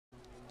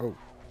Oh.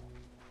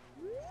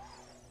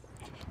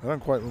 I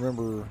don't quite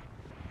remember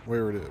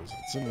where it is.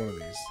 It's in one of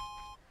these.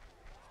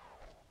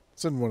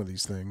 It's in one of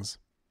these things.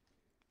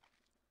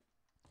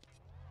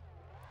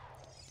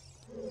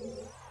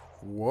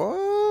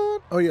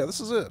 What? Oh yeah, this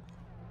is it.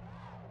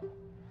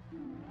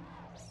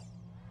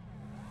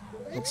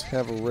 Let's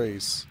have a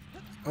race.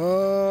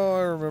 Oh,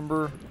 I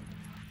remember.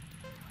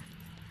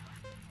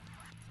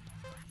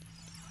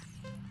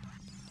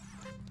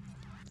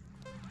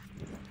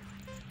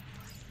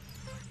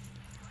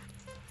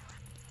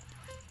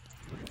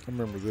 I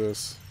remember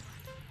this.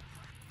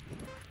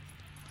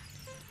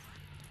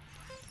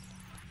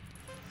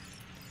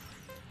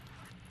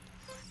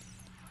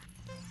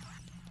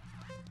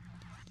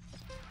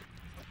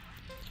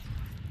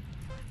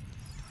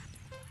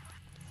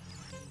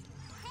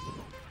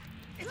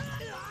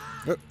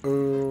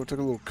 Uh-oh, took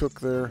a little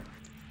cook there.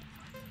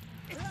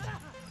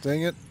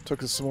 Dang it,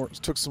 took some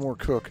more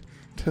cook.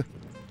 Okay,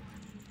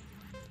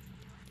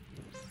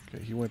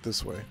 he went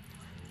this way.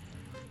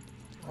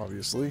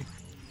 Obviously.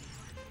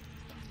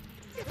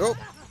 Oh!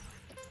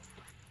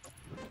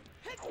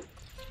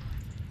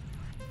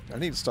 I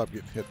need to stop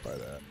getting hit by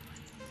that.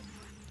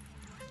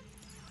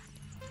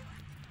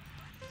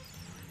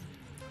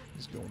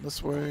 He's going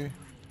this way.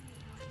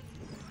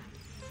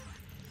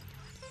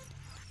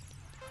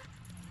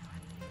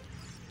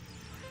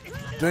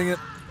 Dang it.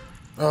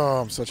 Oh,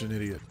 I'm such an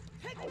idiot.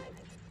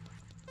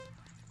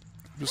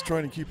 Just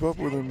trying to keep up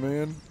with him,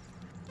 man.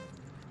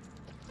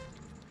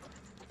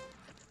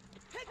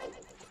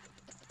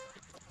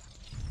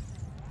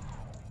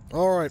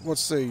 Alright, what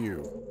say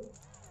you?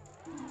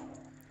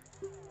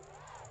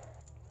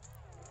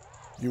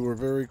 You were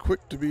very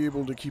quick to be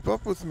able to keep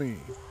up with me.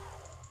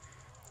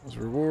 As a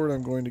reward,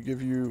 I'm going to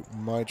give you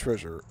my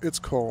treasure. It's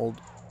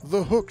called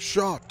the hook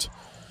shot.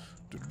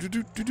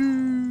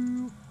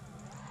 Do-do-do-do-do.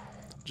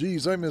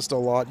 Geez, I missed a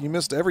lot. You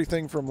missed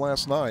everything from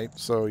last night,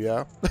 so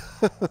yeah.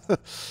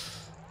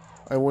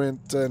 I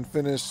went and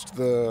finished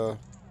the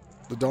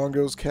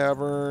Dongo's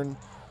Cavern,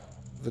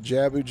 the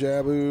Jabu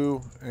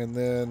Jabu, and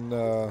then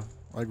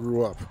I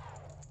grew up.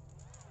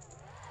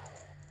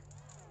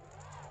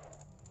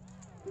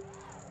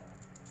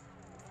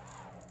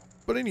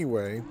 But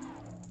anyway,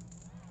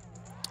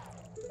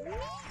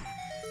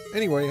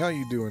 how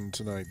you doing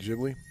tonight,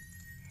 Ghibli?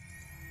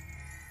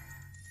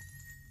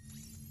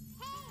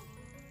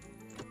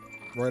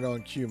 Right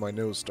on cue, my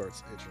nose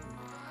starts itching.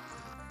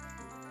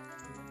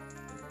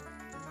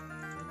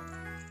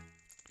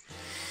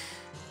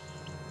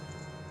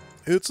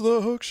 It's the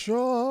hook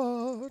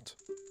shot.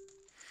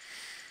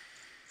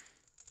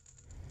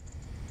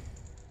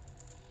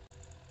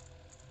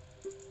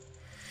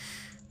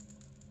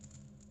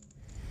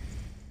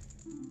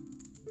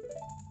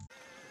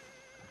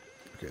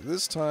 Okay,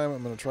 this time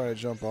I'm going to try to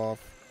jump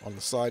off on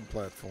the side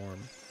platform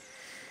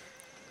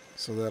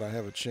so that I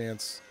have a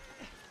chance.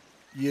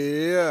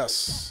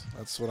 Yes!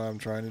 That's what I'm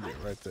trying to do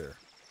right there.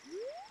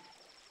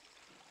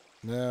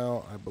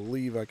 Now, I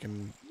believe I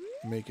can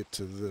make it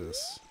to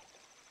this.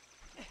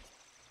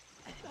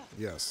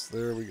 Yes,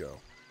 there we go.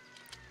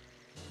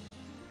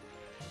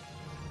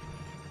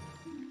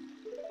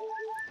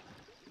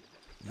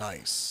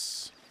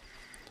 Nice.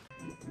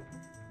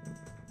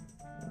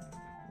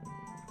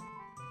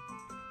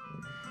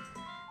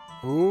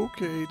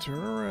 Okay, turn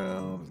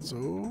around. It's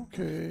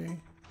okay.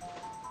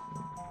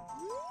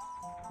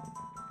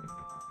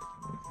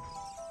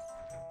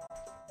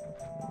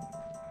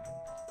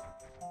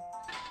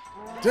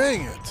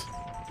 Dang it!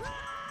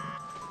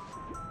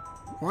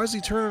 Why is he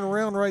turning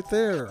around right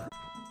there?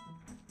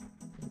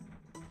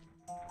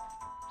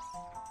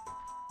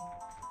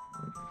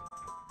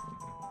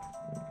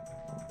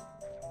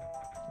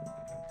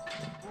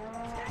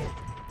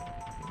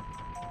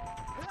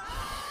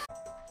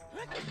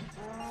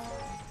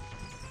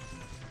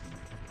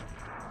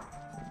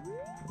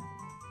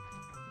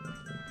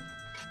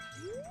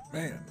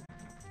 Man,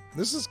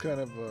 this is kind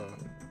of a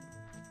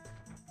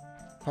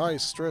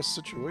high-stress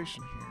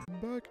situation here.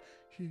 Back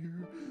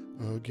here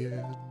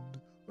again.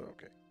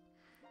 Okay,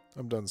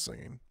 I'm done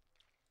singing.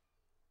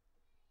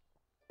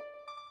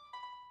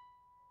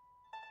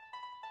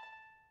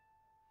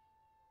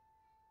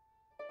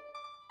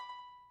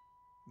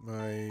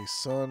 My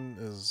son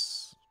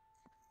is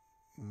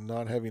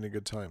not having a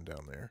good time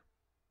down there.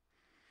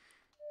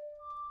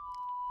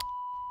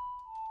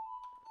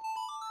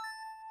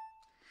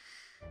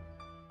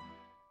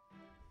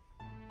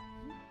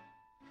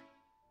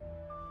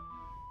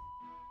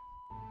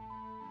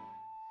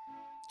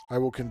 I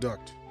will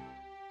conduct.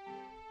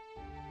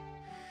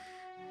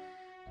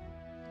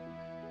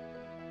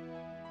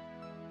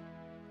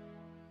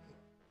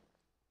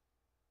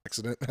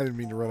 Accident. I didn't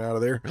mean to run out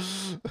of there.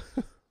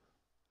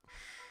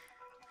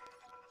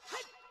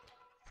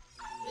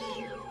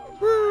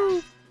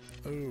 Woo!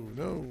 Oh,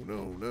 no,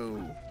 no,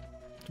 no.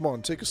 Come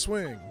on, take a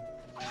swing.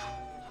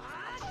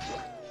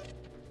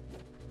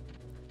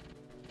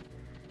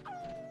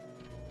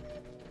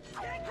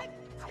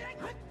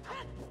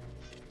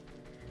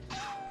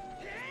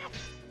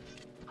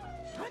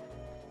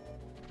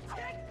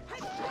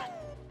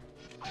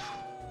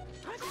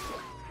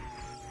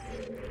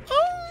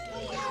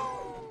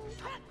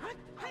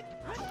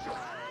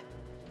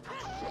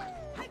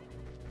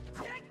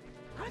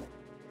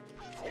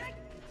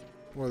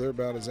 Well, they're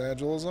about as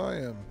agile as I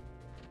am.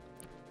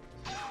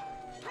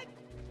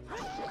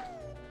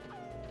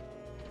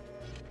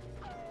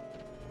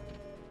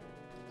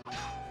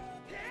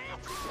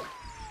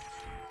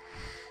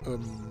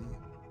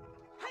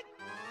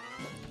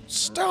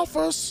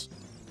 Stalfus!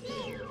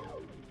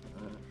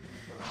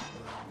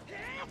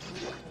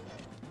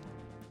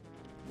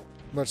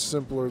 Much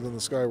simpler than the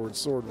Skyward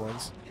Sword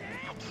ones.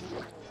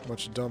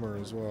 Much dumber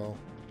as well.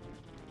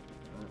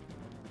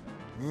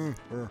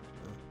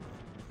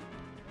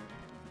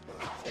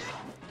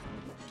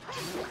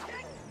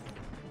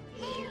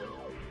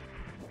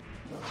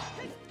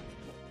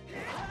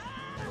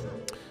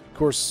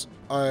 Of course,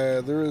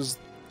 there is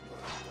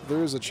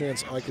a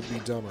chance I could be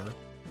dumber.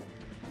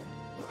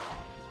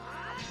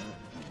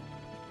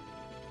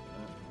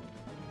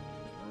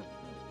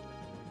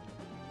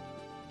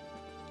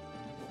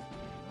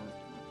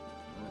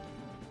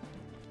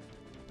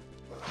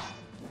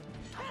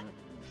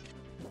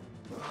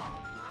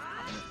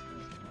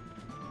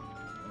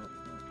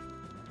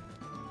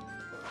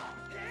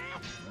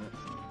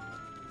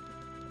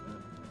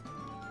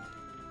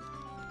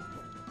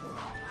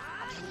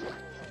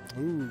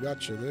 Ooh,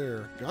 gotcha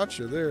there.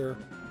 Gotcha there.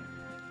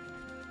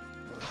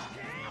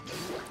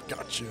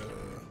 Gotcha.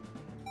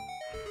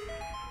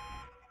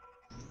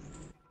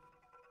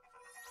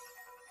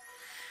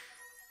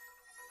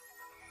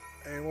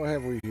 And what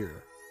have we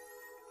here?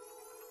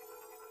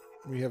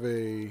 We have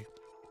a...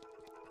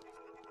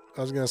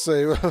 I was going to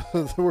say,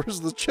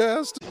 where's the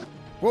chest?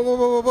 Whoa, whoa,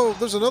 whoa, whoa, whoa.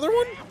 There's another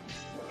one?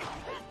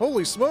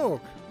 Holy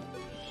smoke.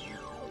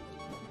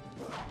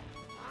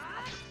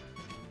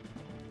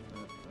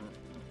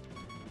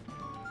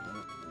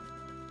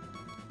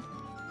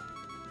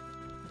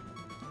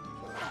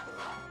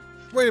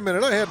 Wait a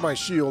minute, I had my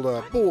shield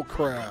up. Bull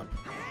crap.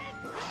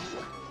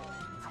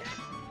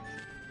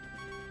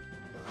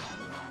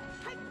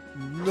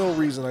 No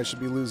reason I should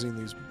be losing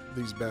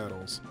these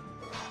battles.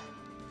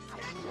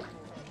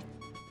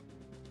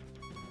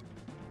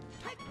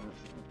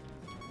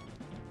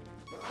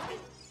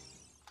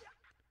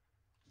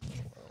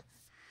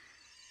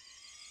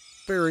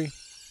 Fairy.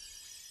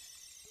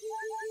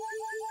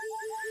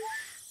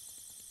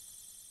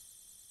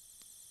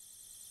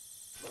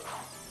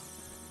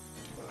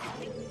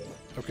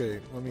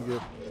 Okay, let me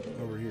get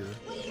over here.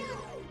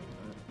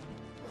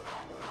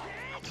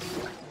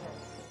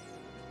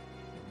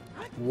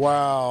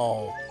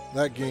 Wow,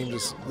 that game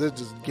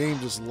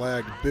just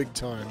lagged big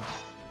time.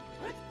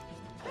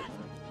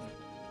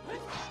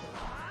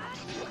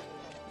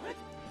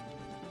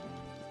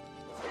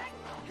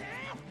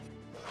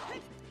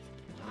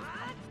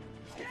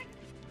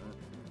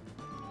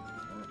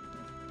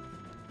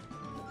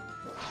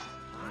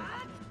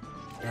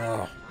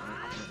 Oh.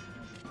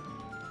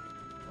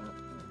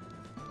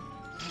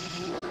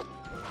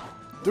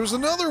 There's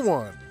another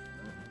one.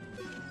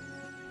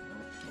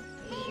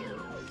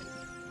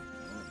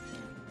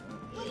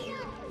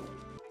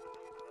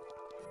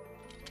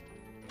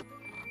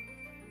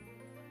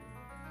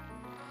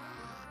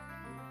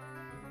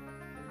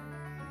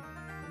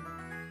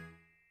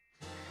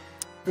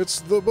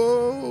 It's the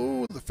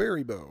bow, the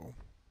fairy bow.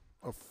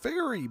 A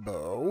fairy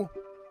bow?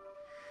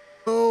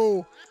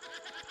 Oh.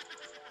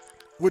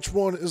 Which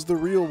one is the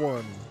real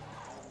one?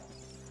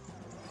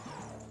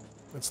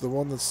 It's the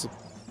one that's...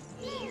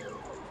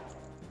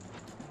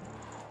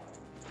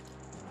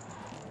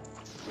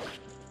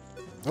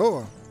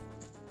 Oh.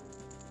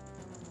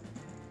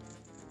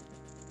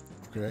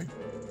 Okay.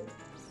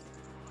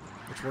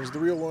 Which one's the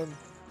real one?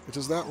 It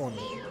is that one.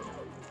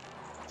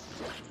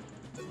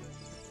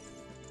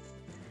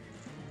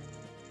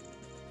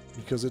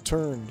 Because it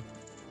turned.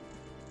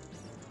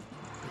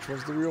 Which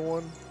one's the real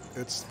one?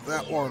 It's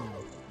that one.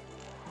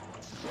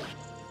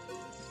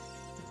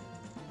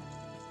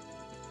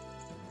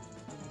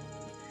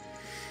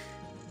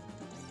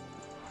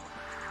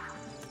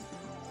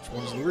 Which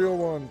one's the real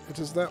one? It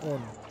is that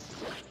one.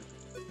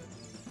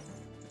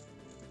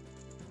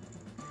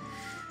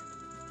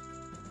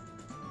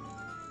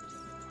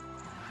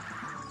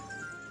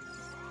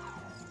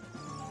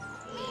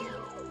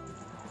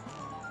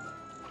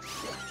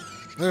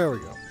 There we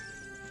go.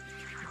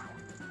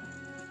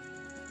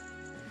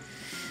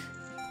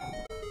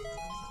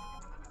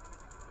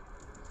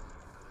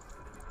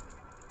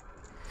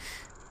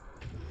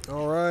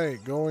 All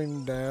right,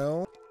 going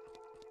down.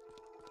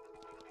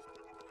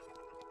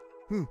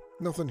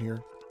 Nothing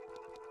here.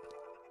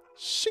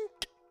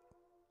 Shink.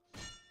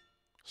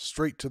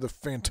 Straight to the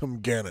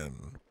Phantom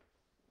Ganon.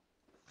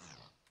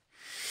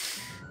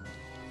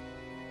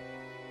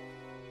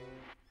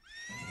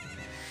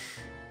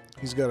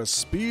 He's got a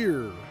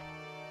spear.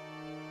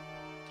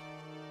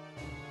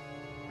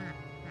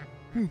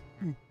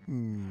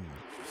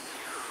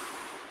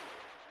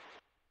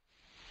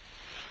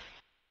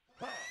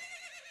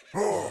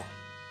 Oh.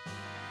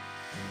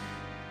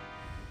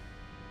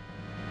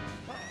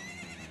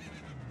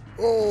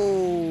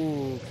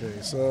 Oh,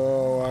 okay,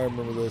 so I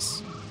remember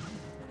this.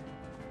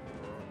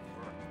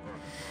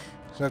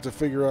 So I have to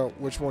figure out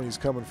which one he's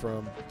coming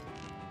from.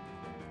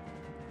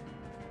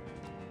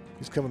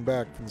 He's coming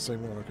back from the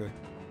same one, okay.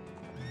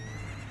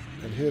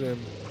 and hit him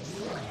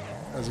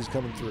as he's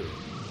coming through.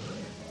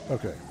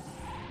 Okay.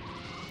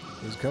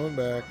 He's coming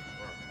back.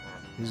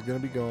 He's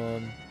going to be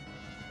gone.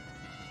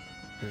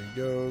 There he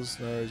goes.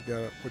 Now he's got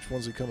it. Which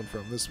one's he coming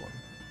from? This one.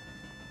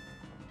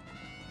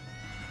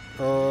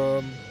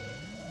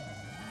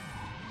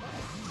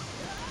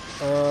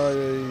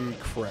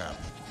 Crap.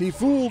 He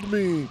fooled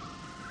me.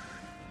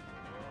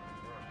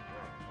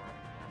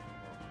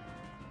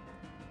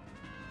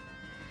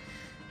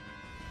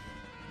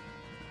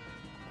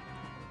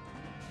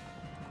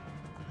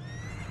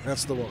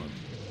 That's the one.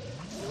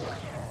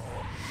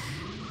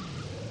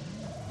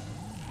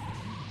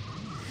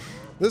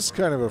 This is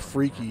kind of a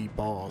freaky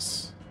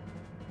boss.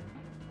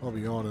 I'll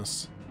be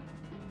honest.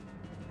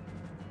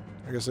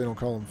 I guess they don't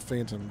call him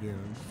Phantom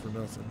Ganon for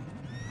nothing.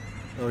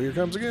 Oh, here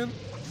comes again.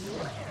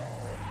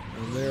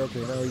 And there,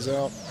 okay, now he's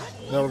out.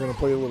 Now we're going to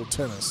play a little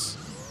tennis.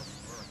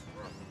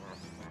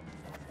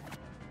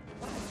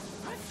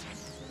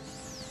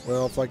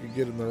 Well, if I could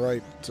get in the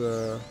right...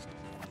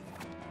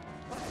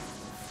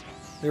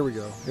 Here we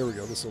go. Here we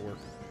go. This will work.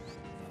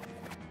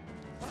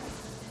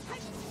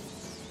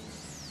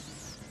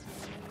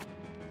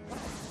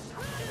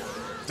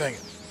 Dang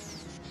it.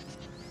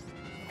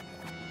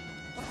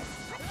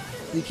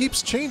 He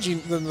keeps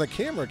changing, then the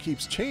camera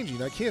keeps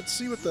changing. I can't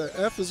see what the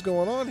F is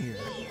going on here.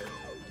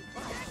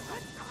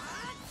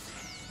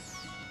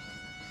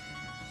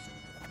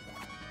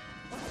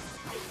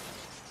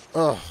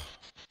 Ugh.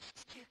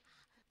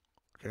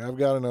 Okay, I've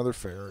got another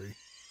fairy.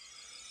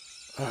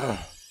 Ugh.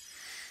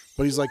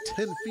 But he's like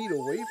 10 feet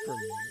away from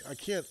me. I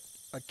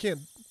can't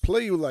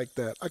play you like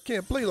that. I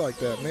can't play like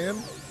that, man.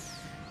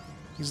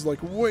 He's like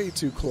way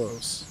too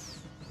close.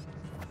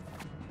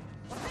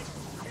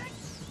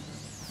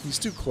 He's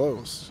too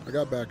close. I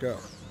got back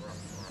up.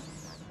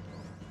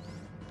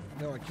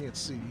 Now I can't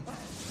see.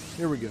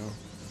 Here we go.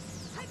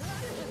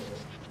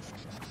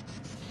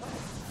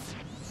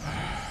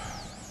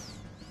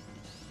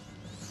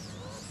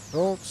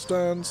 Don't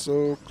stand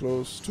so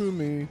close to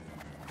me.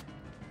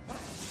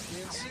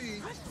 Can't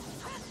see.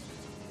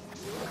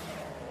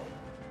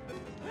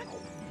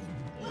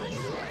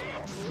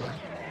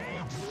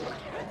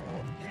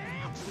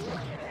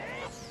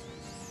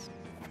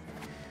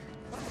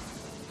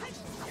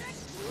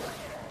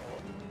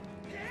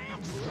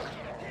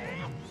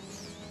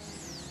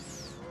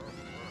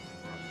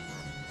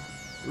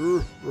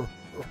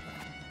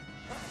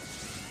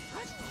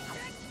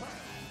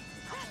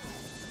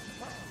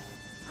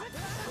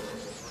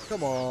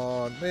 Come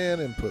on,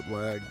 man, input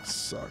lag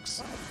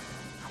sucks.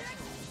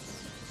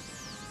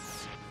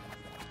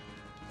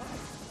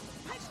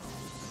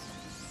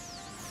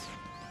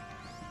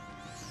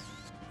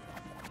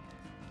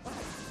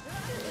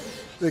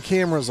 The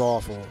camera's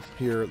awful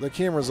here. The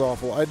camera's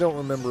awful. I don't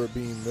remember it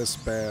being this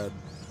bad.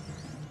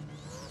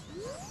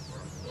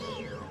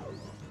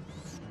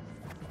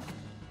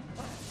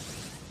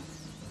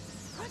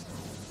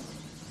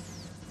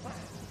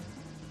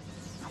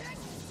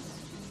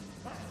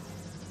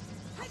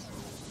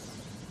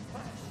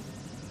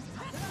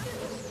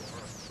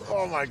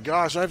 Oh my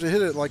gosh, I have to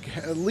hit it like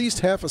at least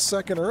half a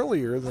second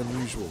earlier than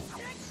usual.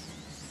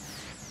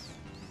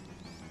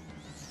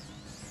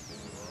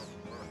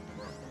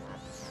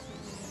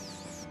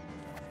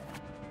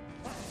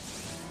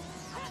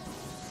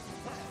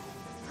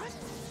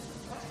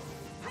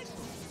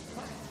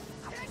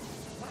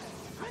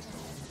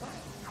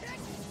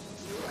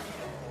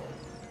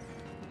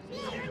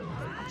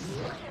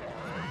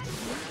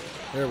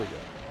 There we go.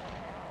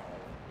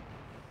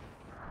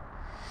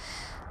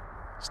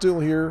 Still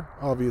here,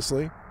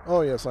 obviously.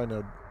 Oh yes, I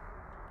know.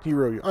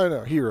 Hero, I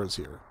know. Hero's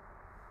here.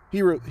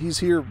 He's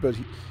here, but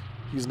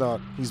he's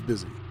not. He's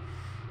busy.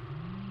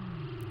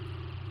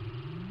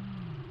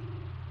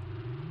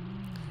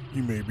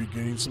 You may be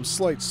gaining some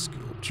slight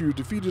skill, but you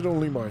defeated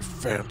only my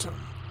phantom.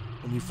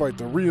 When you fight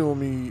the real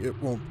me, it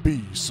won't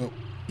be so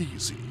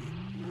easy.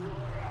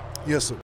 Yes,